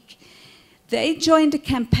Mozambique, They joined a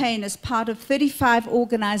campaign as part of 35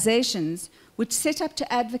 organizations which set up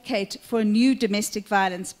to advocate for a new domestic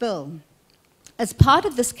violence bill. As part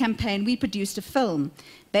of this campaign, we produced a film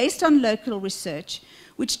based on local research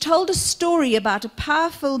which told a story about a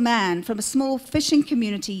powerful man from a small fishing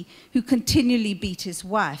community who continually beat his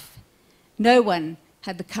wife. No one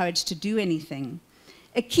had the courage to do anything.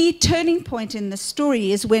 A key turning point in the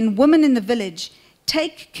story is when women in the village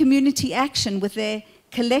take community action with their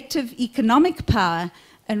collective economic power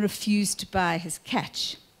and refuse to buy his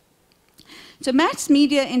catch. So mass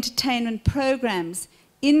media entertainment programs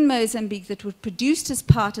in Mozambique that were produced as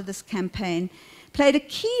part of this campaign played a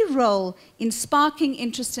key role in sparking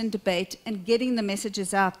interest and debate and getting the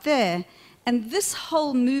messages out there. And this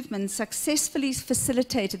whole movement successfully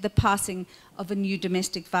facilitated the passing of a new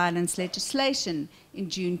domestic violence legislation in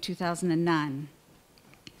June 2009.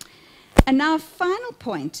 And now a final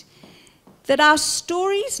point, that our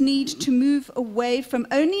stories need to move away from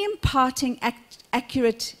only imparting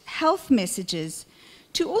accurate health messages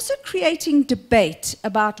to also creating debate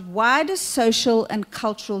about wider social and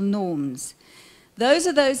cultural norms. Those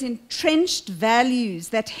are those entrenched values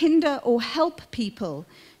that hinder or help people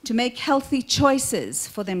to make healthy choices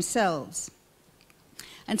for themselves.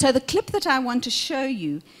 And so the clip that I want to show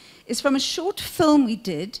you is from a short film we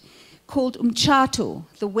did called Umchato,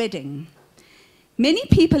 The Wedding. Many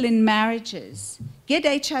people in marriages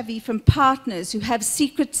get HIV from partners who have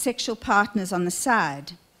secret sexual partners on the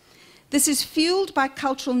side. This is fueled by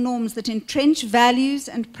cultural norms that entrench values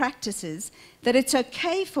and practices that it's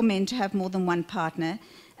okay for men to have more than one partner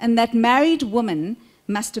and that married women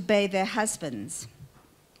must obey their husbands.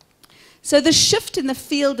 So the shift in the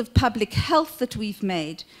field of public health that we've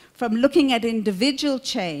made from looking at individual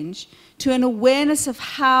change to an awareness of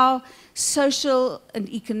how social and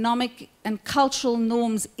economic and cultural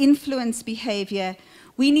norms influence behavior,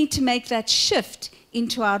 we need to make that shift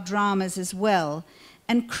into our dramas as well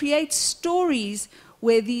and create stories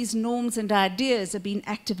where these norms and ideas are being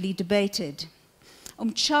actively debated.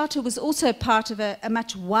 Umchato was also part of a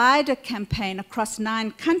much wider campaign across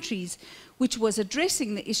 9 countries which was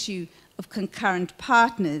addressing the issue of concurrent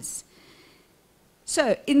partners.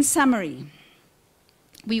 So, in summary,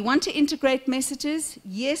 we want to integrate messages.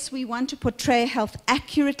 Yes, we want to portray health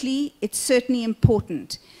accurately. It's certainly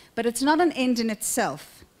important, but it's not an end in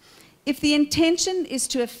itself. If the intention is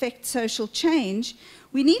to affect social change,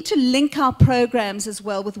 we need to link our programs as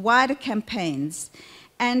well with wider campaigns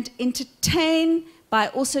and entertain by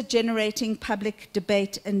also generating public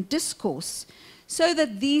debate and discourse so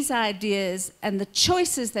that these ideas and the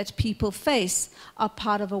choices that people face are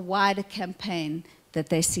part of a wider campaign that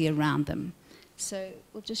they see around them. So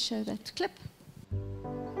we'll just show that clip.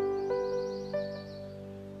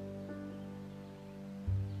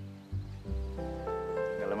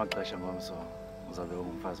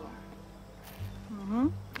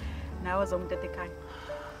 Now as and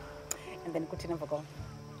then kuthina emva koko.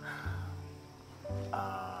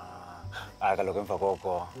 Kaloku emva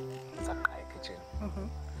koko saqhaya ekitchen.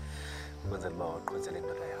 Kwenzela uba uqinisele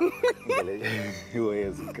indoda yakho. Indlela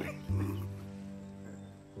iwezi great.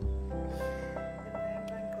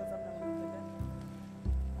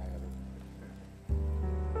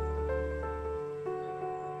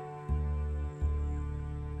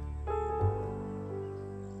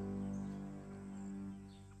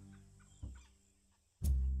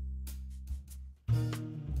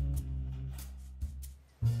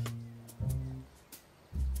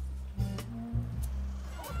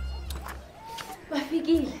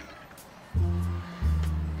 Bafikile.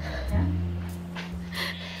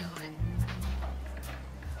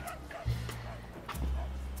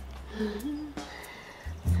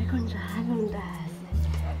 Sekunjalo ndazi.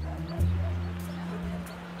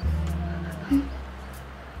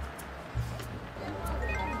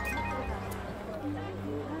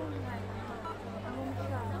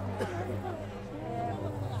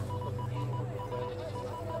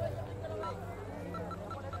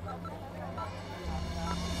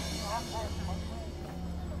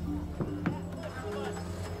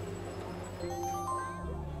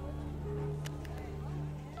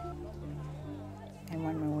 I'm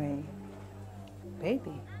on my way.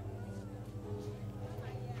 Baby.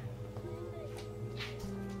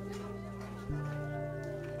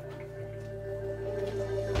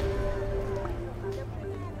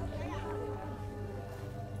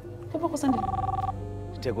 Papa kusandile.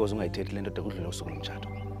 Tekoza ungayithethi lento dekudlula usuku lomtshato.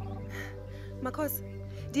 Makhosi,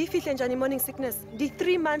 ndiyifihle njani morning sickness? Ndi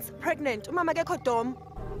 3 months pregnant. Umama akekho dom.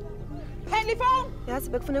 Telephone? Yazi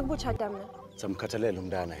bekufuneka ubutshata mna. Samkhathalela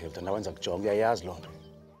umntana Hilton, nawenza kujonga, uyayazi loo nto.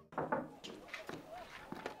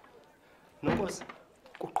 Nonkosi,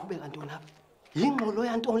 kuqhubeka ntoni apha? Yingxolo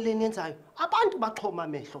yantoni leni yenzayo? Abantu baxhoma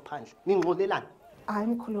amehlo phandle. Ningxolelani? Hayi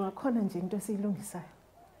mkhulu akhona nje into esiyilungisayo.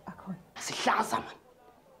 Akhona. Sihlaza man.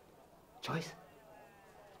 Joyce.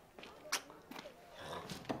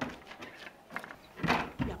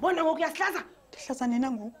 Yabona ngoku yasihlaza? Ndihlaza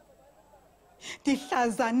nina ngoku.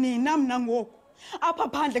 Ndihlaza nina mna ngoku. Apha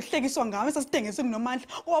phandle kuhlekiswa ngami sasidengese kunomandla.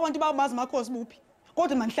 Abantu babazi makhosi buphi.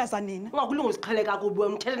 Kodwa mandihlaza nina. Ungakulunga usiqhele kakubi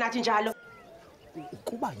umthethe nathi njalo.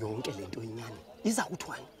 Ukuba yonke lento inyani iza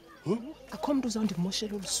kuthwani? Akho umuntu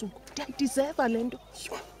uzawundimoshela olusuku. Ndiyayideserve lento.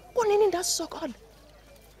 Kunini ndasisokola.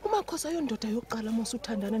 Umakhosi ayondoda yokuqala mose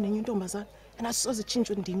uthandana nenye intombazana. Anasoze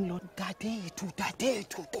tshintshwe ndini lo. Dadethu,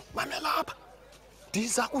 mamela lapha.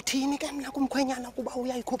 Ndiza kuthini ke mina kumkhwenyana kuba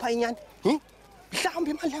uyayikhupha inyani?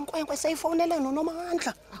 Mhlawumbe imali lenkwenkwe seyifonele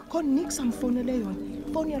noNomandla. Akho nix amfonele yona.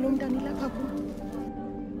 Ifoni yalo mntana ilapha kuyo.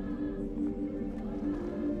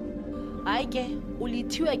 Hayi ke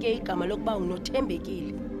ulithiwe ke igama lokuba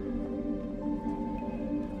unothembekile.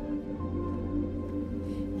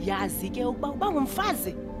 Yazi ke ukuba uba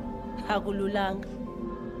ngumfazi akululanga.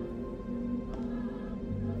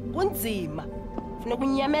 Kunzima. Funeka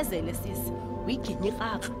unyamezele sisi. Uyiginye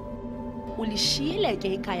ikraka. Ulishiyile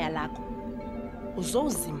ke ikhaya lakho.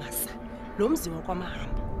 Uzowuzimasa lo mzi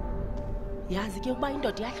wakwamahamba. Yazi ke ukuba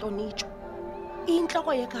indoda iyahlonitshwa.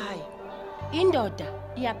 Inhloko yekhaya. Indoda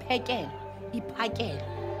iyaphekelwa, iphakelwa.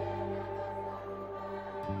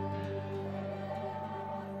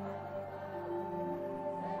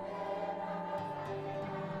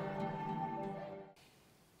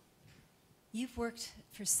 You've worked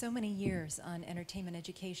for so many years on entertainment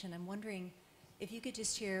education. I'm wondering if you could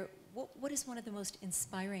just share what is one of the most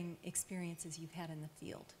inspiring experiences you've had in the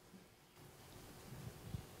field?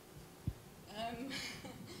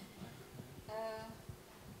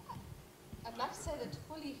 I'd like to say that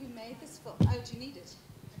Holly, who made this film, do you need it?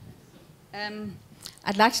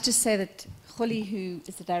 I'd like to just say that Holly, who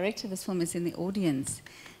is the director of this film, is in the audience.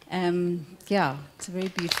 Yeah, it's a very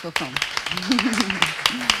beautiful film.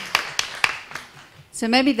 So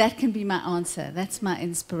maybe that can be my answer. That's my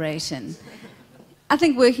inspiration. I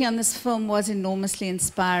think working on this film was enormously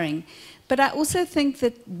inspiring. But I also think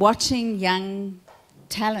that watching young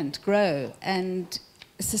talent grow and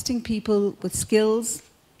assisting people with skills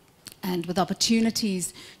and with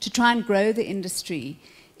opportunities to try and grow the industry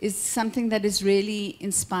is something that is really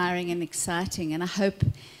inspiring and exciting. And I hope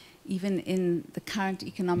even in the current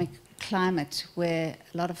economic climate where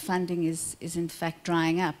a lot of funding is in fact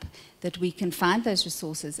drying up, that we can find those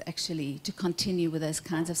resources actually to continue with those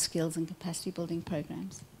kinds of skills and capacity building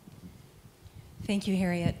programs. Thank you,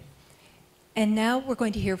 Harriet. And now we're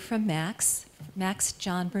going to hear from Max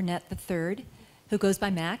John Burnett III, who goes by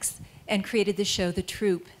Max, and created the show The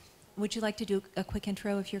Troop. Would you like to do a quick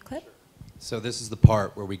intro of your clip? So this is the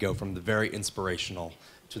part where we go from the very inspirational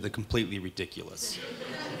to the completely ridiculous.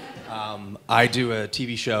 I do a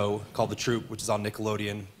TV show called The Troop, which is on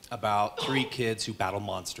Nickelodeon, about 3 kids who battle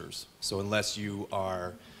monsters. So unless you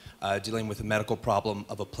are dealing with a medical problem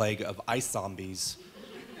of a plague of ice zombies,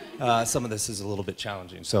 some of this is a little bit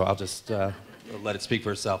challenging. So I'll just let it speak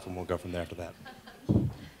for itself, and we'll go from there after that.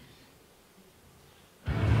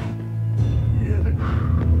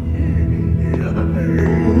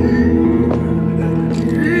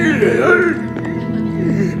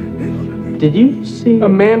 Did you see a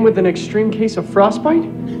man with an extreme case of frostbite?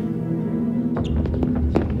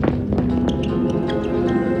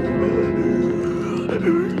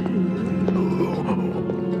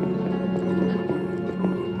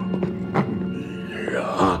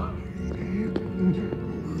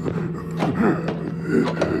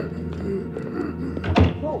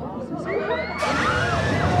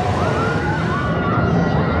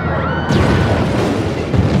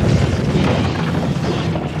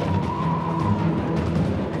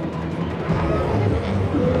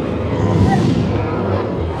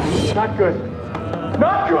 Not good.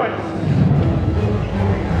 Not good!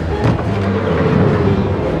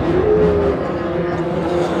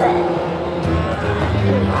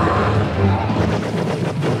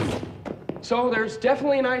 So there's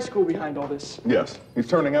definitely an ice school behind all this. Yes, he's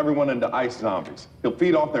turning everyone into ice zombies. He'll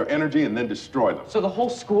feed off their energy and then destroy them. So the whole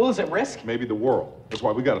school is at risk? Maybe the world. That's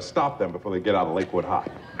why we gotta stop them before they get out of Lakewood High.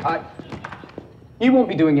 You won't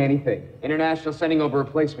be doing anything. International sending over a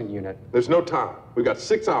replacement unit. There's no time. We've got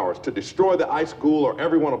 6 hours to destroy the ice school or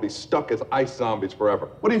everyone will be stuck as ice zombies forever.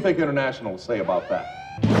 What do you think International will say about that?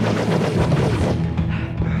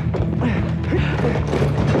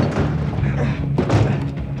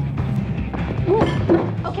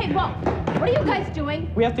 Okay, Walt, what are you guys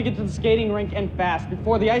doing? We have to get to the skating rink and fast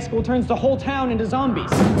before the ice school turns the whole town into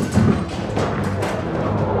zombies.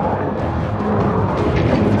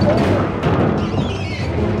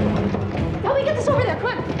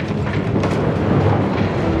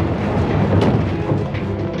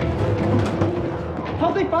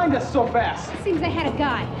 find us so fast? Seems they had a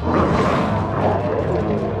guy.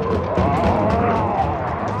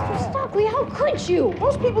 Stockley, how could you?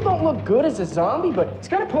 Most people don't look good as a zombie, but it's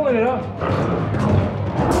kind of pulling it up.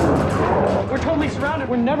 We're totally surrounded.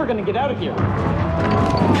 We're never going to get out of here.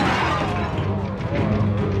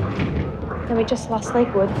 Then we just lost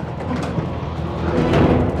Lakewood.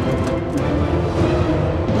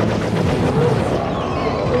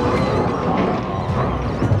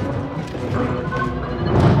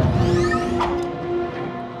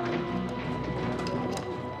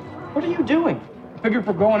 What are you doing? Figure if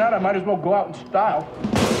we're going out, I might as well go out in style.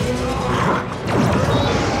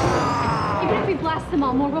 Even if we blast them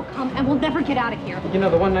all, more will come, and we'll never get out of here. You know,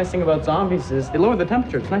 the one nice thing about zombies is they lower the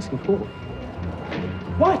temperature. It's nice and cool.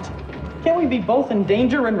 What? Can't we be both in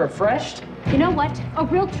danger and refreshed? You know what? A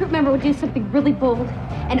real troop member would do something really bold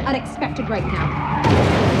and unexpected right now.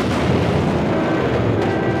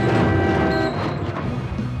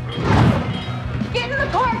 Get in the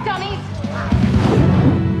car, dummies!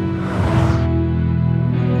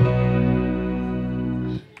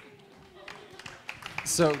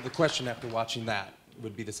 So the question after watching that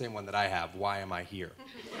would be the same one that I have. Why am I here?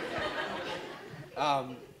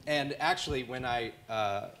 And actually, when I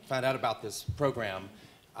found out about this program,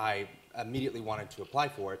 I immediately wanted to apply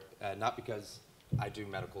for it, not because I do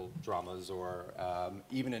medical dramas or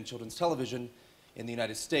even in children's television in the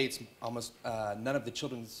United States, almost none of the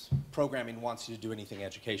children's programming wants you to do anything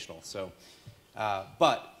educational. So,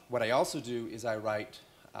 but what I also do is I write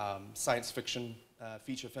science fiction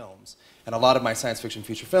feature films. And a lot of my science fiction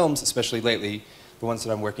feature films, especially lately, the ones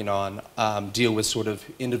that I'm working on, deal with sort of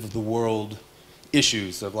end-of-the-world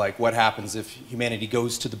issues of like what happens if humanity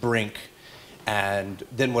goes to the brink, and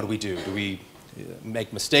then what do we do? Do we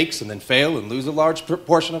make mistakes and then fail and lose a large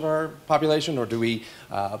portion of our population, or do we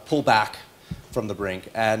pull back from the brink?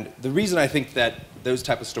 And the reason I think that those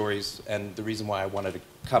type of stories, and the reason why I wanted to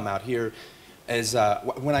come out here, is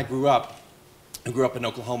when I grew up in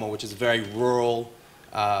Oklahoma, which is a very rural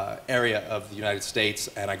area of the United States,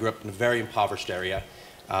 and I grew up in a very impoverished area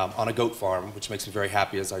on a goat farm, which makes me very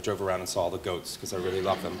happy as I drove around and saw all the goats, because I really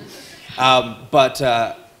love them. But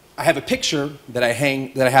I have a picture that I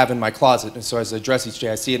have in my closet, and so as I dress each day,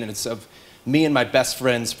 I see it, and it's of me and my best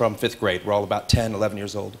friends from 5th grade. We're all about 10, 11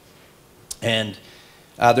 years old. And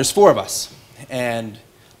there's 4 of us. And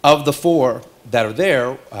of the 4 that are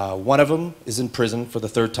there, one of them is in prison for the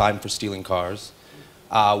 3rd time for stealing cars.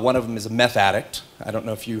 One of them is a meth addict. I don't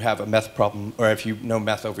know if you have a meth problem, or if you know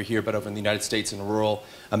meth over here, but over in the United States and rural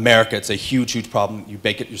America, it's a huge, huge problem. You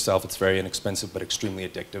bake it yourself. It's very inexpensive, but extremely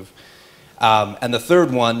addictive. And the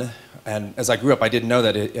 3rd one, and as I grew up, I didn't know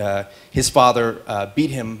that his father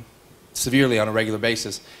beat him severely on a regular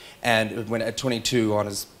basis. And when at 22, on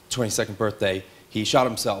his 22nd birthday, he shot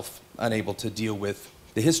himself, unable to deal with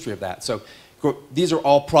the history of that. So these are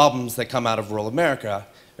all problems that come out of rural America,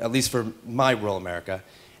 at least for my rural America.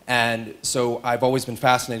 And so I've always been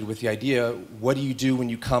fascinated with the idea, what do you do when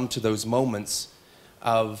you come to those moments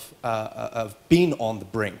of being on the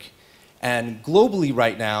brink? And globally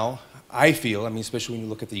right now, I feel, I mean, especially when you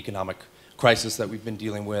look at the economic crisis that we've been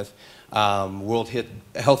dealing with, world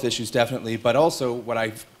health issues definitely, but also what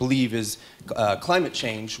I believe is climate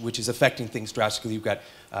change, which is affecting things drastically. You've got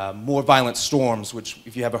more violent storms, which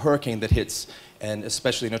if you have a hurricane that hits, and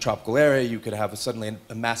especially in a tropical area, you could have suddenly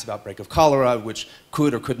a massive outbreak of cholera, which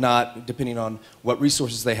could or could not, depending on what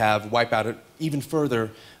resources they have, wipe out even further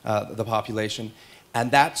the population. And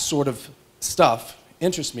that sort of stuff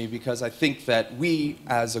interests me because I think that we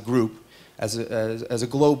as a group, as a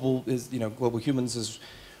global, global humans,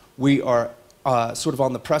 we are sort of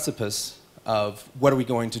on the precipice of what are we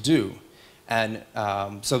going to do. And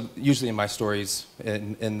so usually in my stories,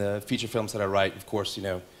 in the feature films that I write, of course,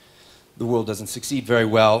 the world doesn't succeed very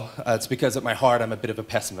well. It's because at my heart I'm a bit of a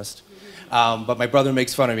pessimist. But my brother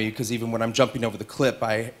makes fun of me because even when I'm jumping over the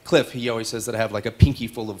cliff, he always says that I have like a pinky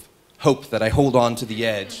full of hope that I hold on to the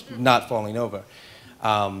edge, not falling over.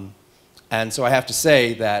 And so I have to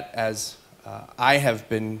say that as I have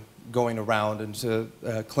been going around into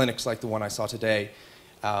clinics like the one I saw today,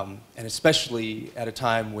 and especially at a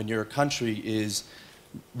time when your country is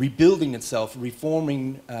rebuilding itself,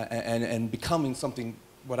 reforming, and becoming something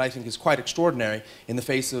what I think is quite extraordinary in the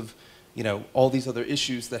face of all these other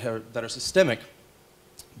issues that are systemic,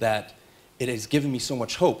 that it has given me so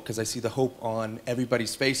much hope because I see the hope on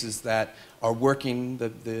everybody's faces that are working,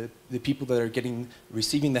 the people that are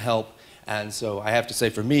receiving the help. And so I have to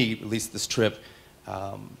say, for me, at least this trip,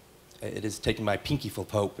 it has taken my pinky full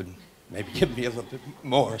of hope and maybe given me a little bit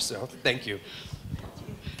more, so thank you.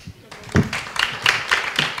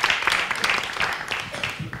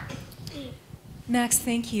 Max,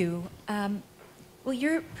 thank you. Well,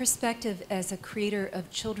 your perspective as a creator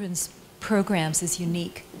of children's programs is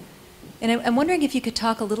unique. And I'm wondering if you could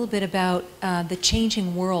talk a little bit about the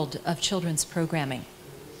changing world of children's programming.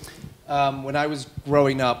 When I was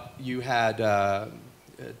growing up, you had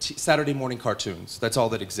Saturday morning cartoons. That's all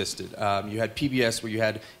that existed. You had PBS, where you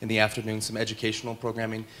had, in the afternoon, some educational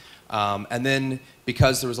programming. And then,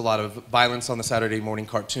 because there was a lot of violence on the Saturday morning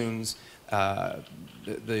cartoons, our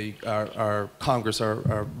Congress,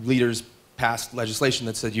 our leaders, passed legislation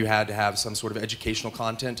that said you had to have some sort of educational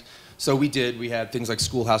content. So we did. We had things like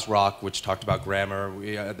Schoolhouse Rock, which talked about grammar.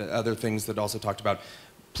 We had other things that also talked about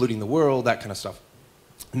polluting the world, that kind of stuff.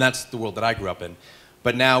 And that's the world that I grew up in.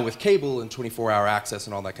 But now with cable and 24-hour access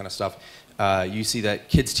and all that kind of stuff, you see that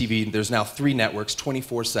kids' TV, there's now 3 networks,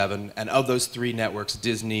 24/7, and of those 3 networks,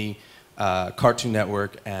 Disney, Cartoon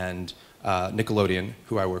Network, and Nickelodeon,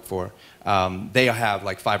 who I work for, they have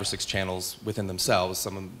like 5 or 6 channels within themselves.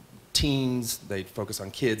 Some of them teens, they focus on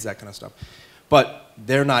kids, that kind of stuff. But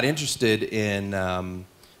they're not interested in,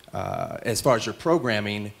 as far as your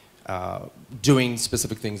programming, doing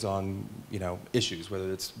specific things on, issues,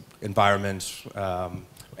 whether it's environment,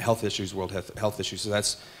 health issues, world health issues. So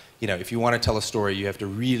that's, if you want to tell a story, you have to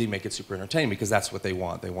really make it super entertaining, because that's what they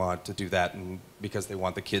want. They want to do that, and because they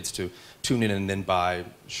want the kids to tune in and then buy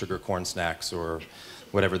sugar corn snacks or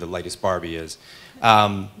whatever the latest Barbie is.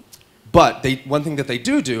 But one thing that they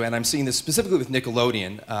do, and I'm seeing this specifically with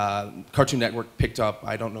Nickelodeon, Cartoon Network picked up.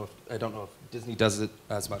 I don't know if Disney does it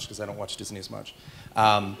as much, because I don't watch Disney as much.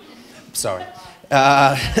 Sorry,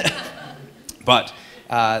 but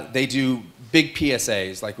they do big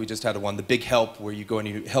PSAs, like we just had one, the Big Help, where you go and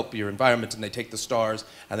you help your environment, and they take the stars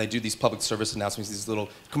and they do these public service announcements, these little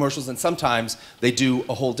commercials, and sometimes they do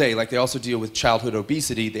a whole day. Like they also deal with childhood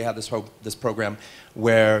obesity. They have this program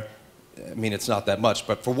where, I mean, it's not that much,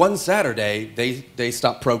 but for one Saturday, they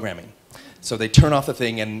stop programming. So they turn off the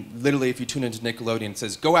thing, and literally if you tune into Nickelodeon, it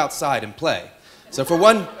says, go outside and play. So for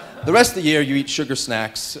the rest of the year, you eat sugar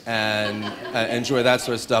snacks and enjoy that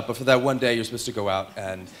sort of stuff, but for that one day, you're supposed to go out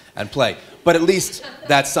and play. But at least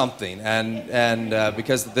that's something, and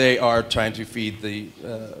because they are trying to feed the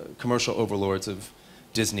commercial overlords of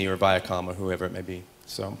Disney or Viacom or whoever it may be.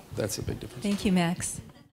 So that's a big difference. Thank you, Max.